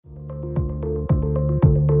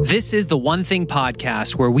This is the One Thing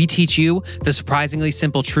podcast, where we teach you the surprisingly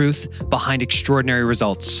simple truth behind extraordinary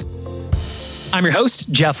results. I'm your host,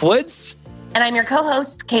 Jeff Woods. And I'm your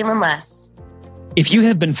co-host, Kaylin Less. If you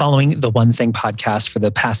have been following the One Thing podcast for the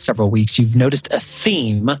past several weeks, you've noticed a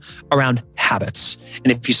theme around habits.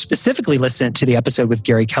 And if you specifically listen to the episode with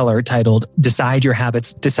Gary Keller titled Decide Your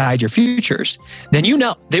Habits, Decide Your Futures, then you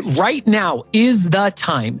know that right now is the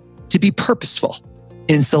time to be purposeful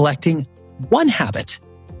in selecting one habit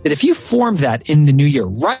that, if you formed that in the new year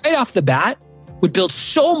right off the bat, would build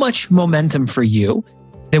so much momentum for you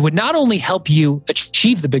that would not only help you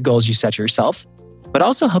achieve the big goals you set yourself, but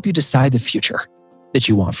also help you decide the future that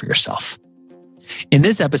you want for yourself. In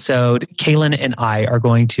this episode, Kaylin and I are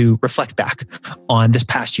going to reflect back on this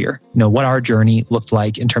past year, what our journey looked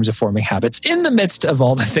like in terms of forming habits in the midst of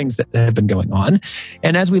all the things that have been going on.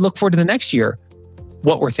 And as we look forward to the next year,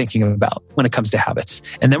 what we're thinking about when it comes to habits.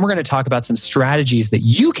 And then we're going to talk about some strategies that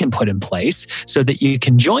you can put in place so that you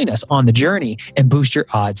can join us on the journey and boost your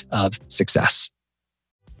odds of success.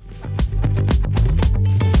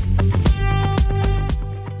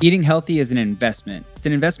 Eating healthy is an investment. It's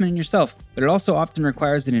an investment in yourself, but it also often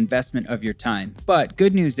requires an investment of your time. But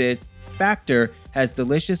good news is, Factor has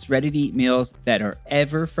delicious, ready-to-eat meals that are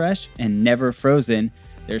ever fresh and never frozen.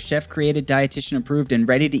 They're chef-created, dietitian-approved, and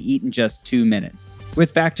ready to eat in just 2 minutes.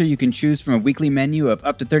 With Factor, you can choose from a weekly menu of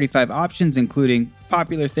up to 35 options, including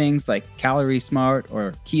popular things like Calorie Smart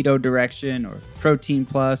or Keto Direction or Protein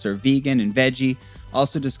Plus or Vegan and Veggie.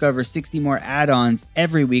 Also discover 60 more add-ons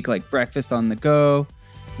every week, like breakfast on the go,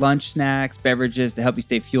 lunch snacks, beverages to help you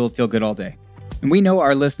stay fueled, feel good all day. And we know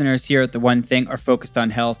our listeners here at The One Thing are focused on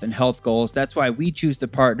health and health goals. That's why we choose to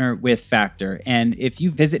partner with Factor. And if you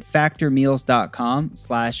visit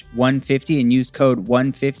factormeals.com/150 and use code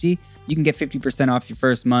 150, you can get 50% off your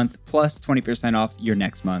first month plus 20% off your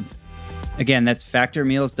next month. Again, that's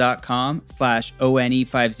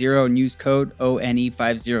factormeals.com/ONE50 and use code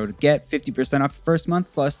ONE50 to get 50% off your first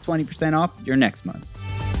month plus 20% off your next month.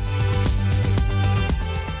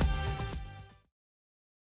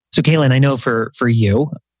 So Kaylin, I know for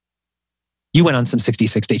you went on some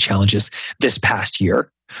 66-day challenges this past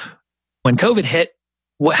year. When COVID hit,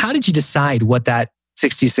 how did you decide what that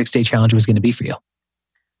 66-day challenge was going to be for you?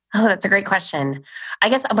 Oh, that's a great question. I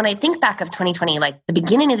guess when I think back of 2020, like the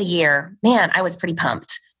beginning of the year, man, I was pretty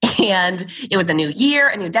pumped. And it was a new year,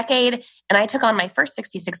 a new decade. And I took on my first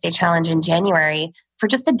 66-day challenge in January for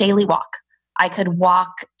just a daily walk. I could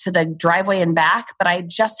walk to the driveway and back, but I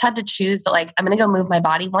just had to choose that, I'm going to go move my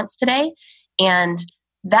body once today. And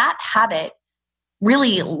that habit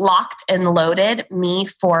really locked and loaded me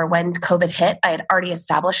for when COVID hit. I had already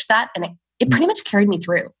established that, and it pretty much carried me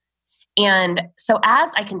through. And so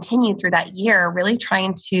as I continued through that year, really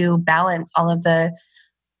trying to balance all of the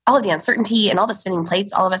uncertainty and all the spinning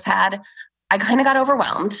plates all of us had, I kind of got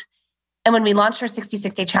overwhelmed. And when we launched our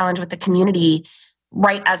 66-day challenge with the community,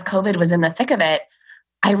 right as COVID was in the thick of it,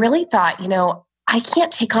 I really thought, I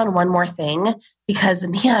can't take on one more thing because,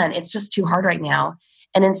 man, it's just too hard right now.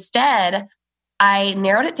 And instead, I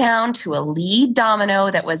narrowed it down to a lead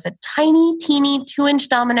domino that was a tiny, teeny 2-inch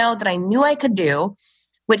domino that I knew I could do,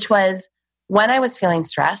 which was when I was feeling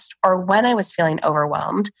stressed or when I was feeling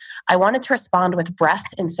overwhelmed, I wanted to respond with breath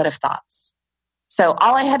instead of thoughts. So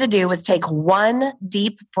all I had to do was take one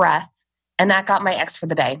deep breath, and that got my X for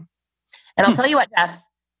the day. And I'll tell you what, Jess,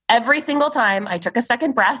 every single time I took a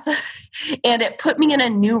second breath and it put me in a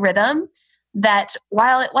new rhythm that,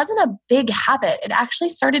 while it wasn't a big habit, it actually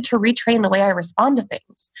started to retrain the way I respond to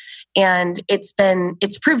things. And it's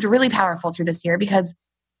proved really powerful through this year because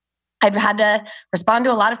I've had to respond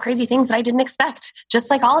to a lot of crazy things that I didn't expect, just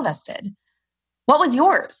like all of us did. What was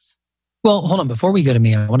yours? Well, hold on. Before we go to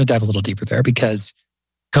me, I want to dive a little deeper there because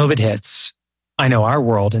COVID hits. I know our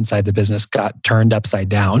world inside the business got turned upside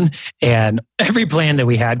down and every plan that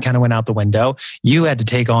we had kind of went out the window. You had to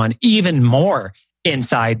take on even more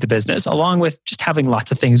inside the business, along with just having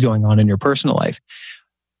lots of things going on in your personal life.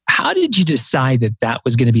 How did you decide that that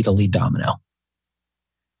was going to be the lead domino?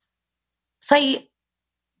 So I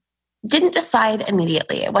didn't decide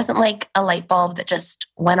immediately. It wasn't like a light bulb that just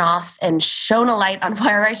went off and shone a light on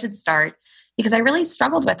where I should start, because I really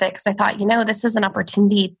struggled with it because I thought, this is an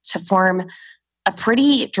opportunity to form a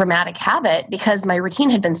pretty dramatic habit because my routine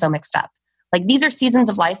had been so mixed up. Like, these are seasons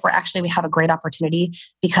of life where actually we have a great opportunity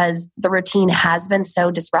because the routine has been so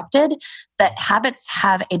disrupted that habits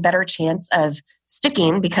have a better chance of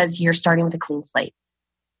sticking because you're starting with a clean slate.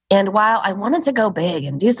 And while I wanted to go big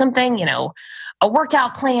and do something, a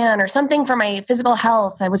workout plan or something for my physical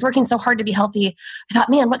health, I was working so hard to be healthy. I thought,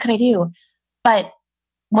 man, what can I do? But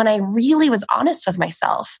when I really was honest with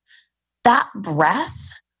myself, that breath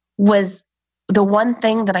was the one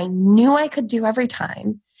thing that I knew I could do every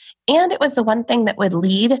time. And it was the one thing that would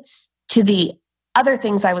lead to the other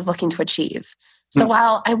things I was looking to achieve. So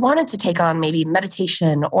while I wanted to take on maybe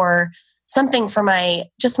meditation or something for my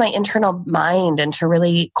internal mind and to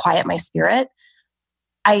really quiet my spirit,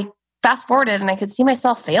 I fast forwarded and I could see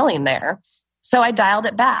myself failing there. So I dialed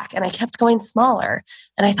it back and I kept going smaller.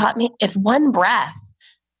 And I thought, if one breath,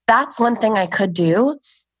 that's one thing I could do.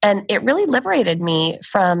 And it really liberated me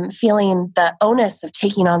from feeling the onus of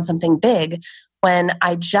taking on something big when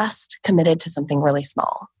I just committed to something really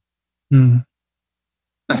small.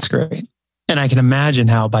 That's great. And I can imagine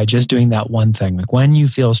how by just doing that one thing, like when you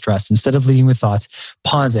feel stressed, instead of leading with thoughts,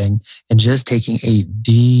 pausing and just taking a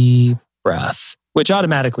deep breath, which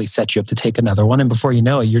automatically sets you up to take another one. And before you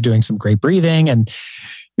know it, you're doing some great breathing and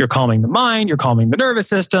you're calming the mind, you're calming the nervous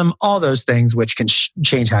system, all those things which can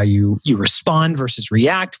change how you respond versus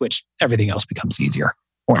react, which everything else becomes easier.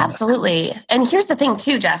 Absolutely. And here's the thing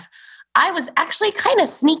too, Jeff. I was actually kind of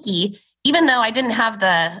sneaky, even though I didn't have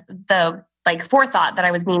the forethought that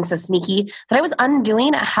I was being so sneaky, that I was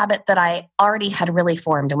undoing a habit that I already had really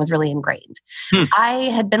formed and was really ingrained. I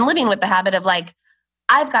had been living with the habit of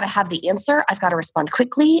I've got to have the answer. I've got to respond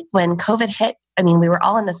quickly. When COVID hit, we were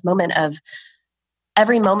all in this moment of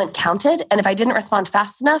every moment counted. And if I didn't respond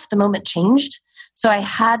fast enough, the moment changed. So I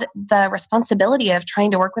had the responsibility of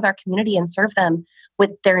trying to work with our community and serve them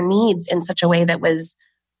with their needs in such a way that was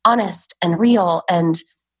honest and real and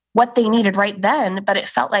what they needed right then, but it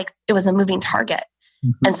felt like it was a moving target.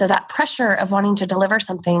 And so that pressure of wanting to deliver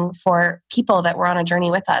something for people that were on a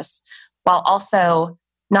journey with us, while also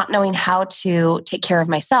not knowing how to take care of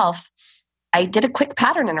myself, I did a quick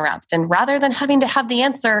pattern interrupt. And rather than having to have the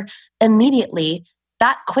answer immediately,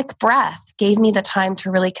 that quick breath gave me the time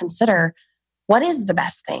to really consider what is the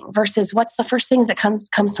best thing versus what's the first things that comes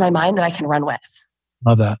to my mind that I can run with.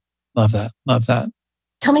 Love that. Love that. Love that.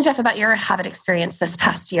 Tell me, Jeff, about your habit experience this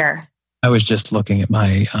past year. I was just looking at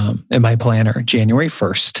my planner. January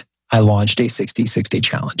 1st, I launched a 60-60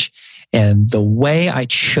 challenge. And the way I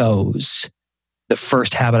chose the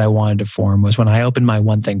first habit I wanted to form was when I opened my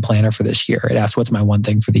one thing planner for this year. It asked, what's my one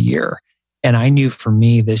thing for the year? And I knew for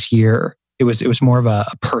me this year, it was more of a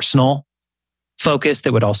personal focus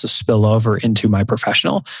that would also spill over into my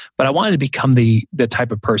professional. But I wanted to become the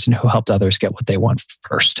type of person who helped others get what they want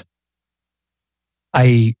first.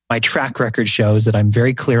 My track record shows that I'm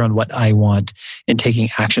very clear on what I want in taking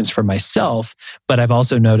actions for myself, but I've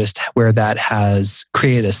also noticed where that has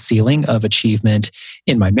created a ceiling of achievement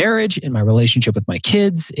in my marriage, in my relationship with my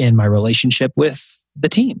kids, in my relationship with the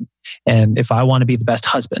team. And if I want to be the best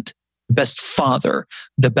husband, the best father,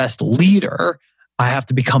 the best leader, I have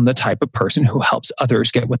to become the type of person who helps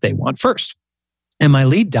others get what they want first. And my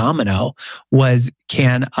lead domino was,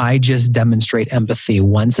 can I just demonstrate empathy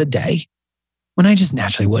once a day when I just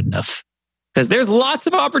naturally wouldn't have? Because there's lots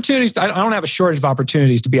of opportunities. I don't have a shortage of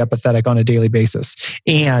opportunities to be empathetic on a daily basis.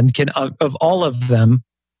 And of all of them,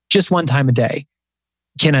 just one time a day,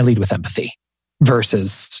 can I lead with empathy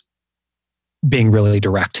versus being really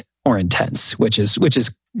direct or intense, which is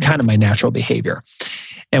kind of my natural behavior.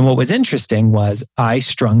 And what was interesting was I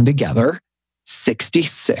strung together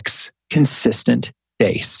 66 consistent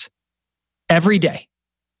days every day,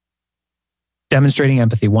 demonstrating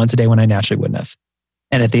empathy once a day when I naturally wouldn't have.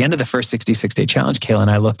 And at the end of the first 66-day challenge, Kayla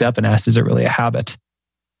and I looked up and asked, is it really a habit?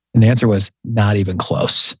 And the answer was not even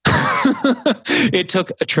close. It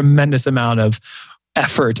took a tremendous amount of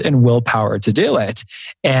effort and willpower to do it.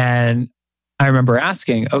 And I remember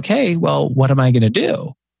asking, okay, well, what am I going to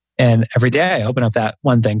do? And every day I open up that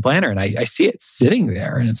one thing planner and I see it sitting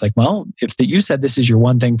there. And it's like, well, if you said this is your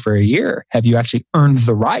one thing for a year, have you actually earned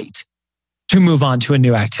the right to move on to a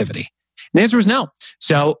new activity? And the answer was no.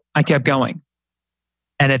 So I kept going.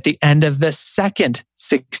 And at the end of the second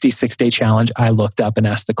 66-day challenge, I looked up and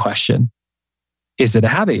asked the question, is it a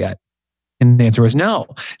habit yet? And the answer was no.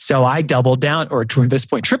 So I doubled down, or to this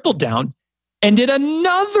point, tripled down and did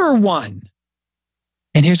another one.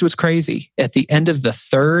 And here's what's crazy. At the end of the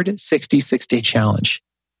third 66-day challenge,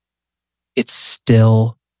 it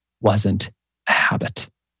still wasn't a habit.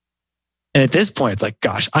 And at this point, it's like,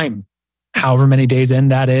 gosh, I'm however many days in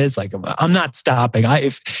that is, like, I'm not stopping.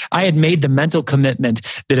 If I had made the mental commitment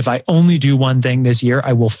that if I only do one thing this year,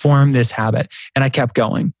 I will form this habit. And I kept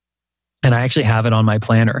going. And I actually have it on my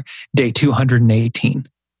planner. Day 218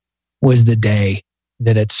 was the day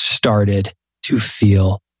that it started to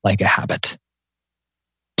feel like a habit.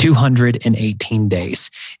 218 days.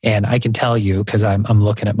 And I can tell you, because I'm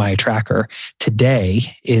looking at my tracker,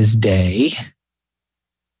 today is day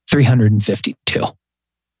 352.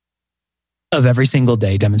 of every single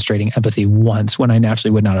day demonstrating empathy once when I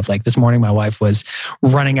naturally would not have. Like this morning, my wife was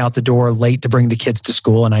running out the door late to bring the kids to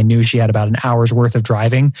school. And I knew she had about an hour's worth of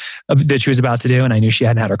driving that she was about to do. And I knew she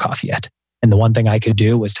hadn't had her coffee yet. And the one thing I could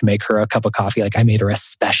do was to make her a cup of coffee. Like I made her a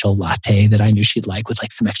special latte that I knew she'd like with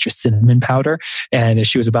like some extra cinnamon powder. And as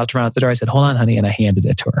she was about to run out the door, I said, "Hold on, honey." And I handed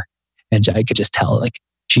it to her. And I could just tell like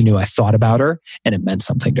she knew I thought about her and it meant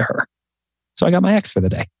something to her. So I got my X for the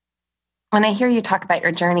day. When I hear you talk about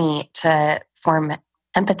your journey to form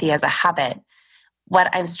empathy as a habit, what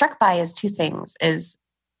I'm struck by is two things. Is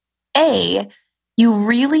A, you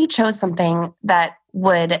really chose something that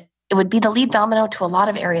would be the lead domino to a lot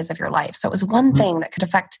of areas of your life. So it was one thing that could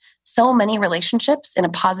affect so many relationships in a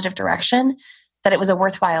positive direction that it was a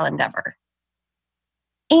worthwhile endeavor.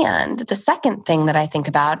 And the second thing that I think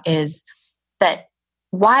about is that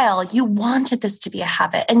while you wanted this to be a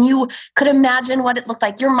habit and you could imagine what it looked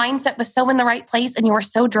like, your mindset was so in the right place and you were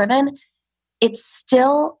so driven, it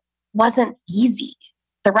still wasn't easy.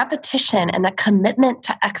 The repetition and the commitment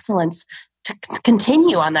to excellence to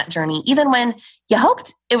continue on that journey, even when you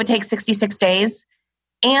hoped it would take 66 days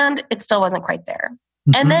and it still wasn't quite there.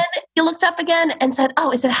 Mm-hmm. And then you looked up again and said,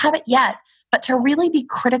 "Oh, is it a habit yet?" But to really be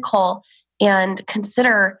critical and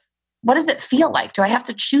consider, what does it feel like? Do I have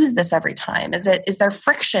to choose this every time? Is there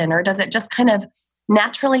friction, or does it just kind of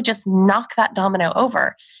naturally just knock that domino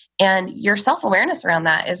over? And your self-awareness around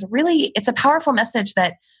that is really, it's a powerful message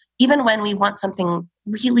that even when we want something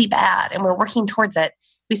really bad and we're working towards it,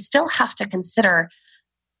 we still have to consider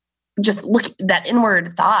just look that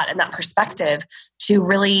inward thought and that perspective to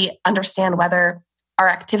really understand whether our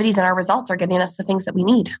activities and our results are getting us the things that we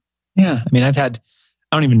need. Yeah. I mean, I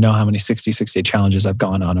don't even know how many 66-day challenges I've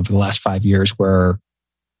gone on over the last 5 years where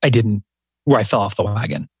I fell off the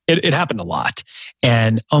wagon. It happened a lot.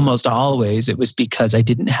 And almost always it was because I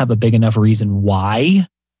didn't have a big enough reason why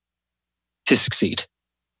to succeed.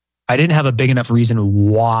 I didn't have a big enough reason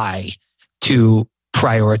why to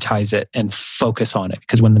prioritize it and focus on it.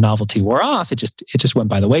 Because when the novelty wore off, it just went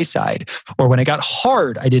by the wayside. Or when it got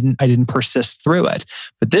hard, I didn't persist through it.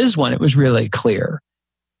 But this one, it was really clear.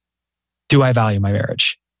 Do I value my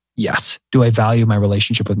marriage? Yes. Do I value my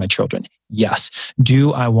relationship with my children? Yes.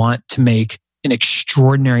 Do I want to make an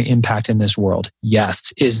extraordinary impact in this world?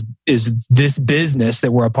 Yes. Is this business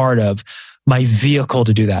that we're a part of my vehicle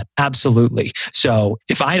to do that? Absolutely. So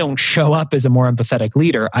if I don't show up as a more empathetic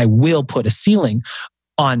leader, I will put a ceiling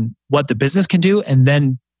on what the business can do. And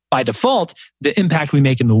then by default, the impact we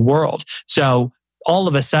make in the world. So all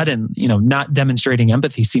of a sudden, not demonstrating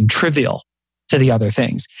empathy seemed trivial to the other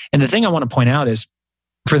things. And the thing I want to point out is,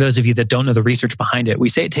 for those of you that don't know the research behind it, we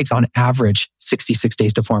say it takes on average 66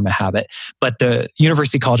 days to form a habit. But the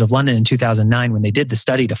University College of London in 2009, when they did the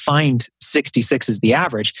study to find 66 as the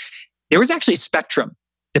average, there was actually a spectrum.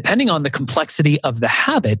 Depending on the complexity of the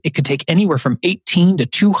habit, it could take anywhere from 18 to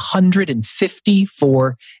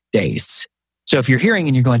 254 days. So if you're hearing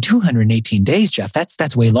and you're going, 218 days, Jeff,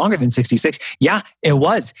 that's way longer than 66. Yeah, it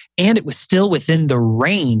was. And it was still within the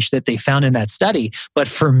range that they found in that study. But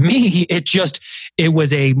for me, it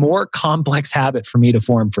was a more complex habit for me to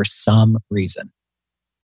form for some reason.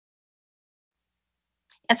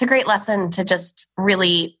 It's a great lesson to just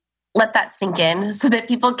really let that sink in so that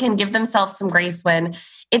people can give themselves some grace when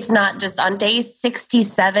it's not just on day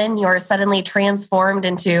 67, you're suddenly transformed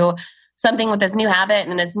into something with this new habit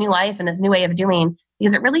and this new life and this new way of doing,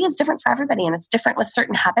 because it really is different for everybody. And it's different with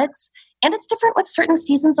certain habits and it's different with certain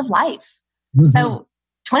seasons of life. Mm-hmm. So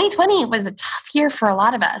 2020 was a tough year for a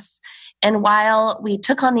lot of us. And while we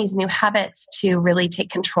took on these new habits to really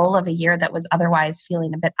take control of a year that was otherwise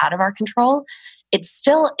feeling a bit out of our control, it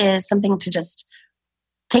still is something to just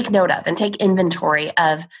take note of and take inventory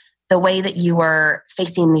of the way that you were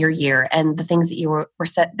facing your year and the things that you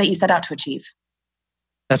set out to achieve.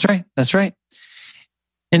 That's right. That's right.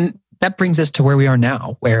 And that brings us to where we are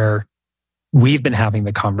now, where we've been having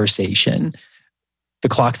the conversation. The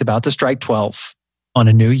clock's about to strike 12 on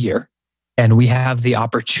a new year, and we have the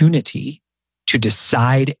opportunity to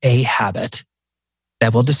decide a habit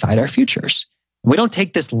that will decide our futures. We don't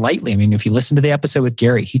take this lightly. I mean, if you listen to the episode with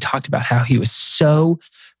Gary, he talked about how he was so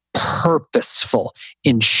purposeful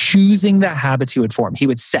in choosing the habits he would form. He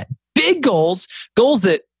would set big goals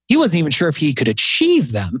that he wasn't even sure if he could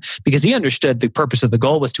achieve them, because he understood the purpose of the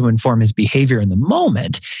goal was to inform his behavior in the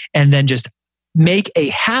moment, and then just make a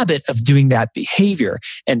habit of doing that behavior.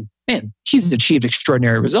 And man, he's achieved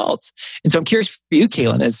extraordinary results. And so I'm curious for you,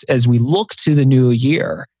 Kaylin, as we look to the new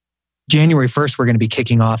year, January 1st, we're going to be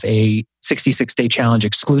kicking off a 66-day challenge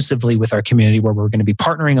exclusively with our community, where we're going to be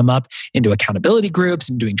partnering them up into accountability groups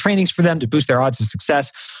and doing trainings for them to boost their odds of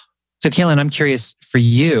success. So Kaylin, I'm curious for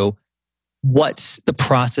you, what's the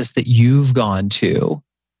process that you've gone to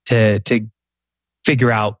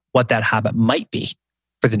figure out what that habit might be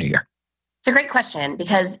for the new year? It's a great question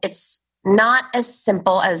because it's not as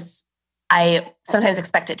simple as I sometimes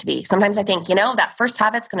expect it to be. Sometimes I think, that first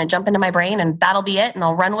habit's going to jump into my brain and that'll be it and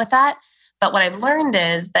I'll run with that. But what I've learned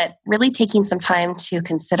is that really taking some time to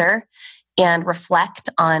consider and reflect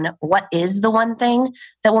on what is the one thing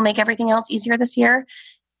that will make everything else easier this year,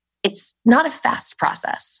 it's not a fast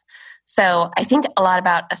process. So I think a lot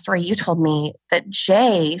about a story you told me that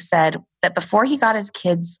Jay said that before he got his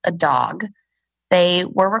kids a dog, they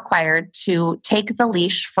were required to take the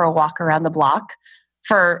leash for a walk around the block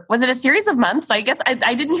for, was it a series of months? I guess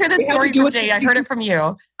I didn't hear this story from Jay. I heard it from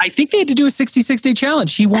you. I think they had to do a 66-day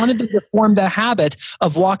challenge. He wanted them to form the habit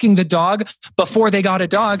of walking the dog before they got a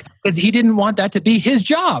dog because he didn't want that to be his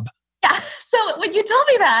job. Yeah. So when you told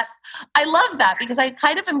me that, I love that because I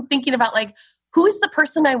kind of am thinking about who is the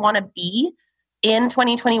person I want to be in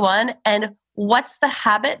 2021 and what's the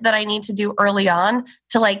habit that I need to do early on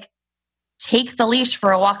to take the leash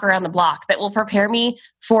for a walk around the block that will prepare me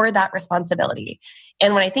for that responsibility.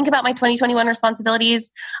 And when I think about my 2021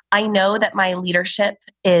 responsibilities, I know that my leadership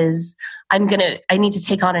is, I need to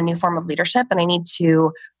take on a new form of leadership and I need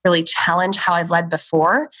to really challenge how I've led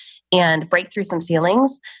before and break through some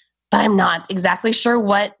ceilings. But I'm not exactly sure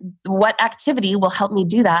what activity will help me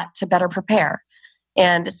do that to better prepare.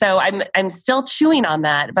 And so I'm still chewing on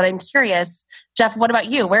that, but I'm curious, Jeff, what about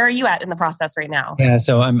you? Where are you at in the process right now? Yeah,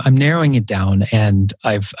 so I'm narrowing it down, and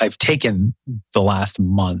I've taken the last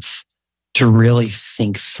month to really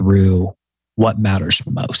think through what matters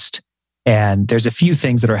most. And there's a few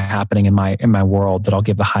things that are happening in my world that I'll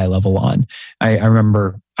give the high level on. I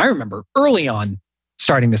remember early on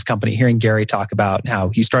starting this company, hearing Gary talk about how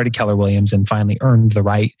he started Keller Williams and finally earned the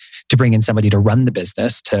right to bring in somebody to run the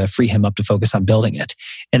business to free him up to focus on building it.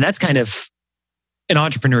 And that's kind of an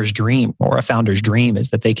entrepreneur's dream or a founder's dream, is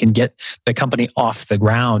that they can get the company off the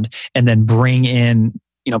ground and then bring in,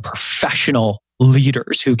 professional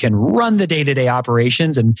leaders who can run the day-to-day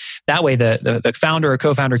operations. And that way the founder or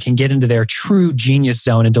co-founder can get into their true genius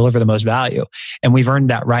zone and deliver the most value. And we've earned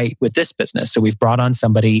that right with this business. So we've brought on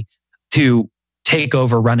somebody to take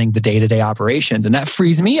over running the day-to-day operations. And that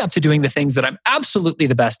frees me up to doing the things that I'm absolutely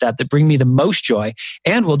the best at, that bring me the most joy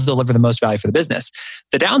and will deliver the most value for the business.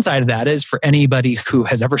 The downside of that is, for anybody who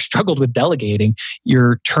has ever struggled with delegating,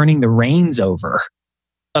 you're turning the reins over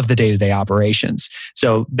of the day-to-day operations.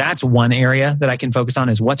 So that's one area that I can focus on,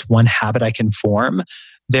 is what's one habit I can form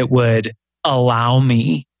that would allow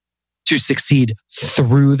me to succeed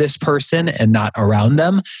through this person and not around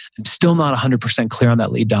them. I'm still not 100% clear on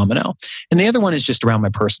that lead domino. And the other one is just around my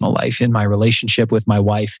personal life, in my relationship with my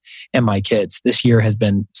wife and my kids. This year has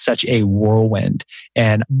been such a whirlwind,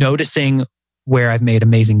 and noticing where I've made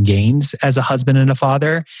amazing gains as a husband and a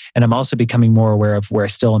father. And I'm also becoming more aware of where I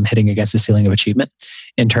still am hitting against the ceiling of achievement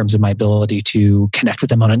in terms of my ability to connect with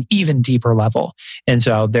them on an even deeper level. And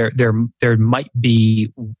so there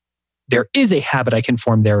is a habit I can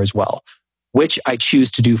form there as well. Which I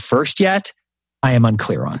choose to do first yet, I am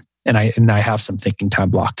unclear on. And I have some thinking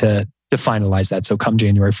time blocked to finalize that. So come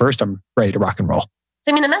January 1st, I'm ready to rock and roll.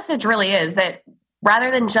 So the message really is that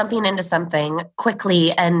rather than jumping into something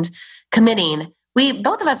quickly and committing,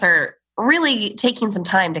 both of us are really taking some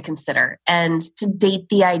time to consider and to date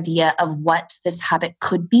the idea of what this habit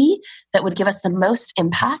could be that would give us the most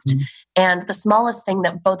impact and the smallest thing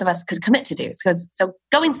that both of us could commit to do. So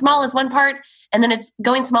going small is one part, and then it's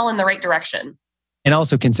going small in the right direction. And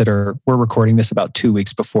also consider, we're recording this about 2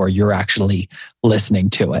 weeks before you're actually listening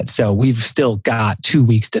to it. So we've still got 2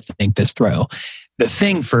 weeks to think this through. The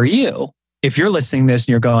thing for you, if you're listening to this and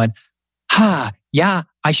you're going, yeah,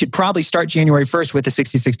 I should probably start January 1st with a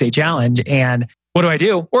 66-day challenge. And what do I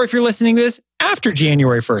do? Or if you're listening to this after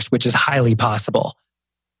January 1st, which is highly possible,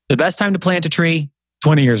 the best time to plant a tree,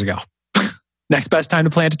 20 years ago. Next best time to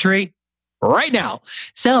plant a tree, right now.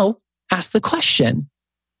 So ask the question,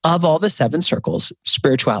 of all the 7 circles: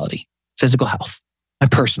 spirituality, physical health, my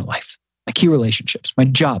personal life, my key relationships, my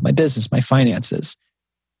job, my business, my finances,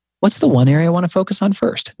 what's the one area I want to focus on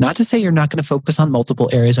first? Not to say you're not going to focus on multiple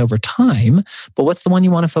areas over time, but what's the one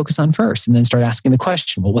you want to focus on first? And then start asking the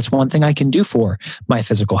question, well, what's one thing I can do for my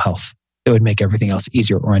physical health that would make everything else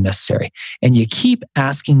easier or unnecessary? And you keep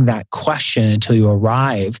asking that question until you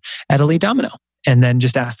arrive at a lead domino. And then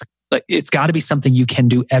just ask, it's got to be something you can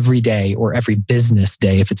do every day or every business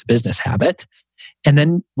day if it's a business habit. And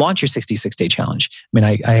then launch your 66-day challenge. I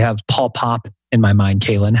mean, I have Paul Pop in my mind,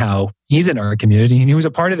 Kaylin, how he's in our community and he was a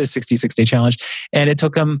part of the 66-day challenge. And it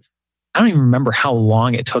took him, I don't even remember how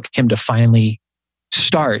long it took him to finally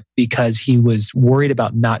start because he was worried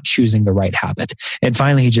about not choosing the right habit. And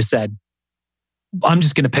finally, he just said, I'm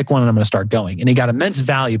just going to pick one and I'm going to start going. And he got immense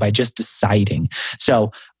value by just deciding.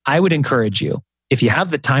 So I would encourage you, if you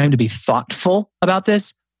have the time to be thoughtful about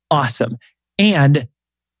this, awesome. And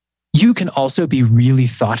you can also be really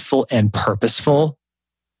thoughtful and purposeful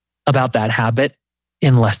about that habit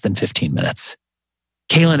in less than 15 minutes.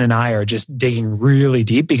 Kaylin and I are just digging really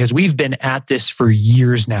deep because we've been at this for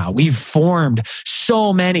years now. We've formed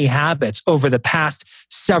so many habits over the past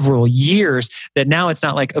several years that now it's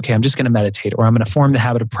not like, okay, I'm just going to meditate or I'm going to form the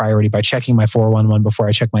habit of priority by checking my 411 before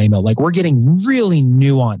I check my email. Like we're getting really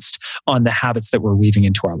nuanced on the habits that we're weaving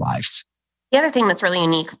into our lives. The other thing that's really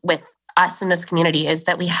unique with us in this community is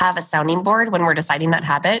that we have a sounding board when we're deciding that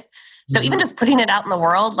habit. So even just putting it out in the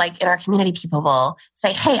world, like in our community, people will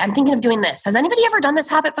say, hey, I'm thinking of doing this. Has anybody ever done this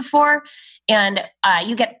habit before? And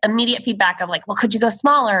you get immediate feedback of like, well, could you go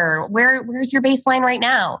smaller? Where's your baseline right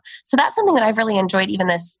now? So that's something that I've really enjoyed even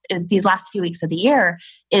these last few weeks of the year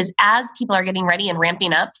is as people are getting ready and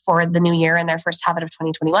ramping up for the new year and their first habit of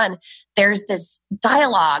 2021, there's this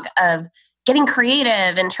dialogue of getting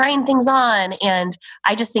creative and trying things on. And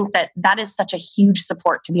I just think that is such a huge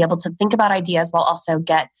support to be able to think about ideas while also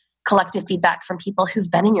get collective feedback from people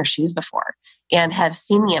who've been in your shoes before and have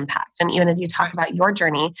seen the impact. And even as you talk about your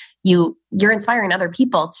journey, you're inspiring other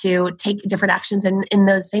people to take different actions in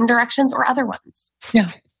those same directions or other ones.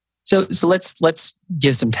 Yeah. So let's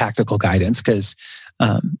give some tactical guidance because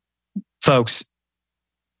folks,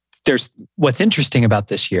 there's what's interesting about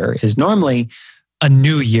this year is normally a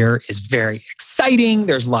new year is very exciting.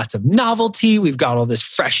 There's lots of novelty. We've got all this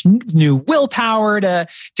fresh new willpower to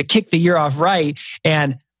kick the year off right.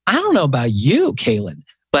 And I don't know about you, Kaylin,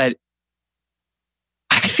 but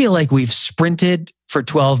I feel like we've sprinted for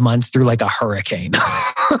 12 months through like a hurricane.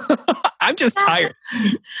 I'm just tired.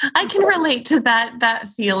 I can relate to that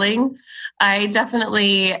feeling. I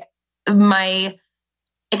definitely, my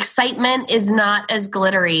excitement is not as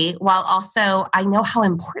glittery, while also I know how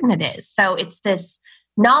important it is. So it's this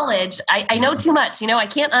knowledge. I know too much. I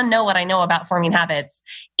can't unknow what I know about forming habits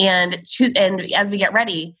and choose. And as we get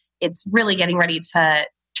ready, it's really getting ready to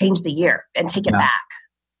change the year and take it back.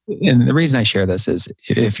 And the reason I share this is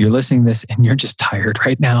if you're listening to this and you're just tired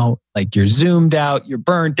right now, like you're zoomed out, you're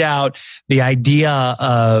burnt out, the idea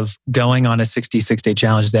of going on a 66-day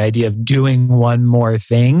challenge, the idea of doing one more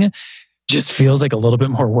thing just feels like a little bit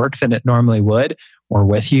more work than it normally would. We're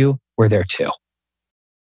with you. We're there too.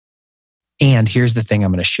 And here's the thing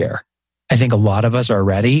I'm going to share. I think a lot of us are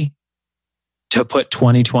ready to put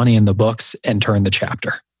 2020 in the books and turn the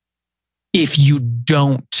chapter. If you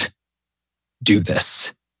don't do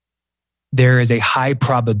this, there is a high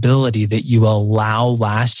probability that you allow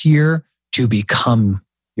last year to become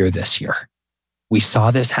your this year. We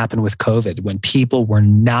saw this happen with COVID when people were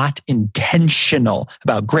not intentional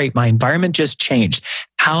about, great, my environment just changed.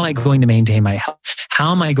 How am I going to maintain my health?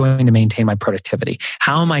 How am I going to maintain my productivity?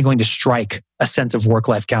 How am I going to strike a sense of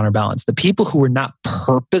work-life counterbalance? The people who were not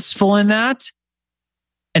purposeful in that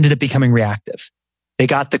ended up becoming reactive. They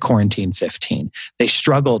got the quarantine 15. They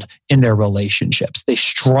struggled in their relationships. They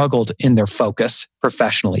struggled in their focus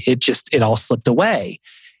professionally. It all slipped away.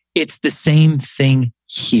 It's the same thing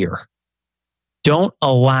here. Don't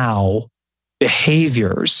allow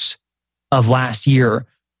behaviors of last year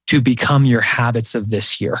to become your habits of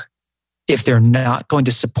this year. If they're not going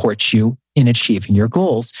to support you in achieving your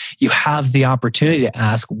goals, you have the opportunity to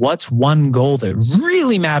ask, what's one goal that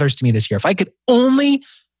really matters to me this year? If I could only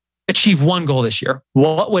achieve one goal this year,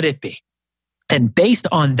 what would it be? And based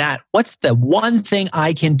on that, what's the one thing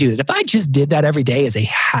I can do that if I just did that every day as a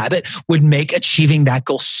habit would make achieving that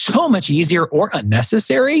goal so much easier or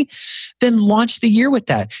unnecessary? Then launch the year with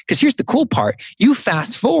that. Because here's the cool part. You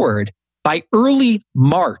fast forward by early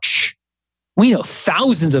March, we know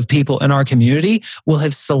thousands of people in our community will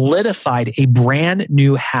have solidified a brand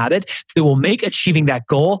new habit that will make achieving that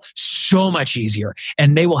goal so much easier.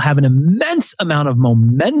 And they will have an immense amount of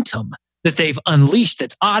momentum that they've unleashed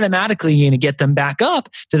that's automatically going to get them back up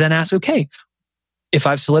to then ask, okay, if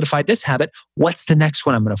I've solidified this habit, what's the next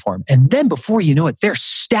one I'm going to form? And then before you know it, they're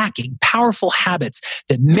stacking powerful habits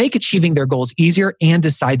that make achieving their goals easier and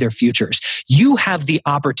decide their futures. You have the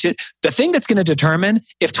opportunity. The thing that's going to determine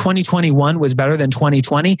if 2021 was better than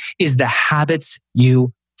 2020 is the habits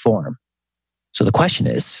you form. So the question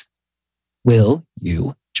is, will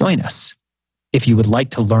you join us? If you would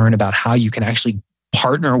like to learn about how you can actually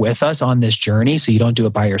partner with us on this journey so you don't do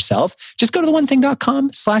it by yourself, just go to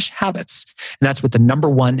theonething.com/habits. And that's with the number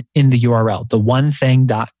one in the URL,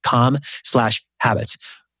 theonething.com/habits.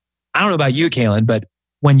 I don't know about you, Kaylin, but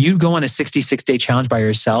when you go on a 66-day challenge by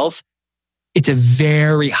yourself, it's a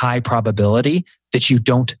very high probability that you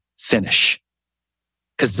don't finish,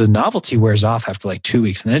 because the novelty wears off after like 2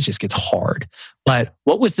 weeks and then it just gets hard. But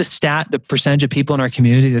what was the stat, the percentage of people in our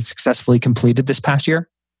community that successfully completed this past year?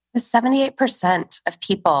 78% of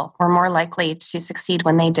people were more likely to succeed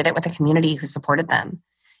when they did it with a community who supported them.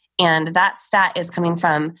 And that stat is coming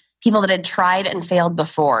from people that had tried and failed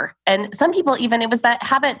before. And some people even, it was that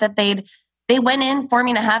habit that they went in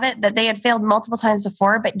forming a habit that they had failed multiple times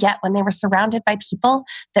before, but yet when they were surrounded by people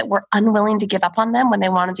that were unwilling to give up on them when they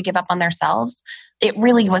wanted to give up on themselves, it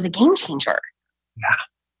really was a game changer.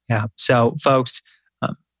 Yeah. So folks,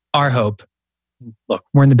 our hope, look,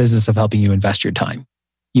 we're in the business of helping you invest your time.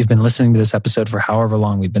 You've been listening to this episode for however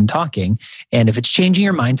long we've been talking. And if it's changing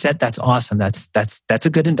your mindset, that's awesome. That's a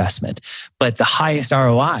good investment. But the highest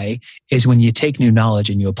ROI is when you take new knowledge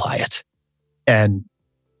and you apply it. And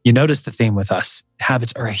you notice the theme with us.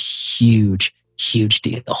 Habits are a huge, huge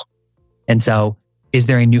deal. And so is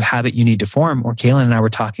there a new habit you need to form? Or Kaylin and I were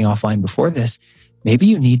talking offline before this. Maybe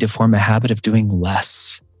you need to form a habit of doing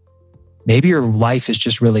less. Maybe your life is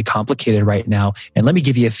just really complicated right now. And let me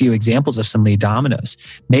give you a few examples of some lead dominoes.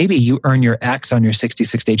 Maybe you earn your X on your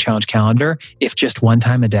 66-day challenge calendar if just one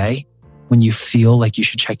time a day, when you feel like you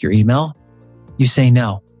should check your email, you say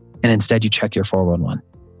no. And instead you check your 411.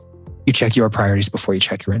 You check your priorities before you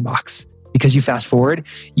check your inbox. Because you fast forward,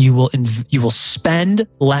 you will spend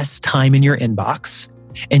less time in your inbox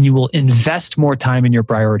and you will invest more time in your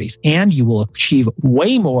priorities, and you will achieve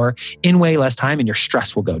way more in way less time, and your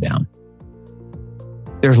stress will go down.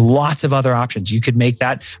 There's lots of other options. You could make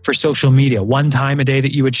that for social media. One time a day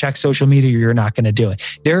that you would check social media, you're not going to do it.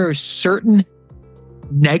 There are certain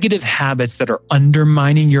negative habits that are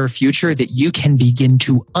undermining your future that you can begin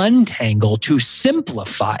to untangle to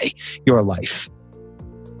simplify your life.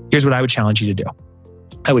 Here's what I would challenge you to do.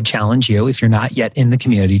 I would challenge you, if you're not yet in the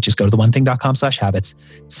community, just go to theonething.com/habits,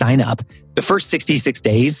 sign up. The first 66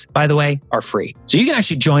 days, by the way, are free. So you can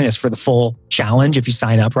actually join us for the full challenge if you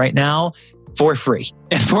sign up right now for free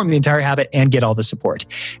and form the entire habit and get all the support.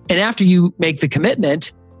 And after you make the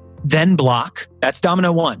commitment, then block. That's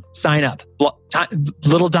domino 1, sign up.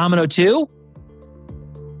 Little domino 2,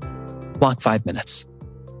 block 5 minutes.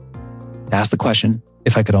 Ask the question,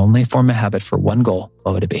 if I could only form a habit for one goal,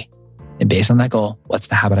 what would it be? And based on that goal, what's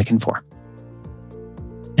the habit I can form?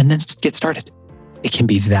 And then just get started. It can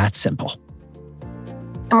be that simple.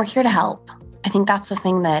 And we're here to help. I think that's the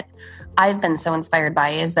thing that I've been so inspired by,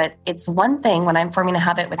 is that it's one thing when I'm forming a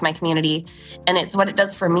habit with my community, and it's what it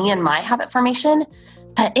does for me and my habit formation.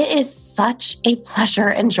 But it is such a pleasure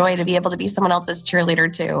and joy to be able to be someone else's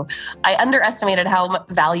cheerleader too. I underestimated how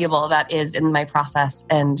valuable that is in my process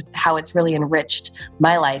and how it's really enriched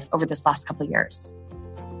my life over this last couple of years.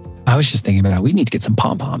 I was just thinking about, we need to get some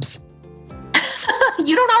pom-poms.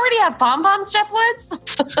 You don't already have pom-poms, Jeff Woods?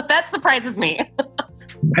 That surprises me.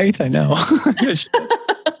 Right, I know.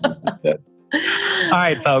 All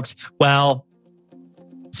right, folks. Well,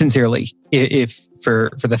 sincerely, if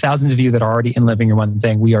for the thousands of you that are already in Living Your One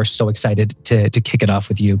Thing, we are so excited to kick it off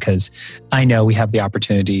with you, because I know we have the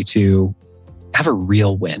opportunity to have a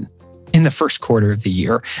real win in the first quarter of the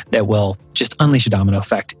year that will just unleash a domino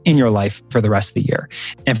effect in your life for the rest of the year.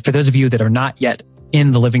 And for those of you that are not yet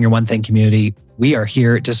in the Living Your One Thing community, we are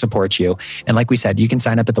here to support you. And like we said, you can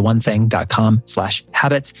sign up at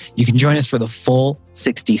theonething.com/habits. You can join us for the full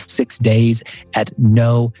 66 days at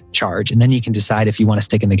no charge. And then you can decide if you want to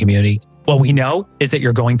stick in the community. What we know is that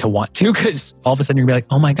you're going to want to, because all of a sudden you're going to be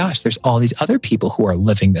like, oh my gosh, there's all these other people who are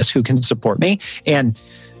living this, who can support me. And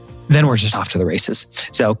then we're just off to the races.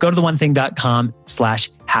 So go to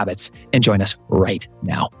theonething.com/habits and join us right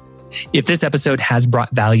now. If this episode has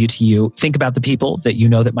brought value to you, think about the people that you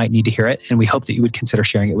know that might need to hear it, and we hope that you would consider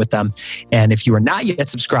sharing it with them. And if you are not yet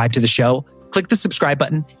subscribed to the show, click the subscribe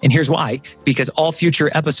button. And here's why: because all future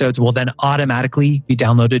episodes will then automatically be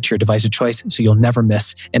downloaded to your device of choice, so you'll never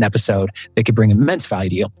miss an episode that could bring immense value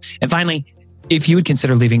to you. And finally, if you would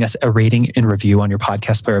consider leaving us a rating and review on your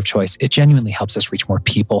podcast player of choice, it genuinely helps us reach more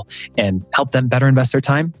people and help them better invest their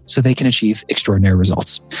time so they can achieve extraordinary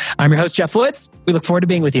results. I'm your host, Jeff Woods. We look forward to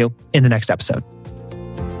being with you in the next episode.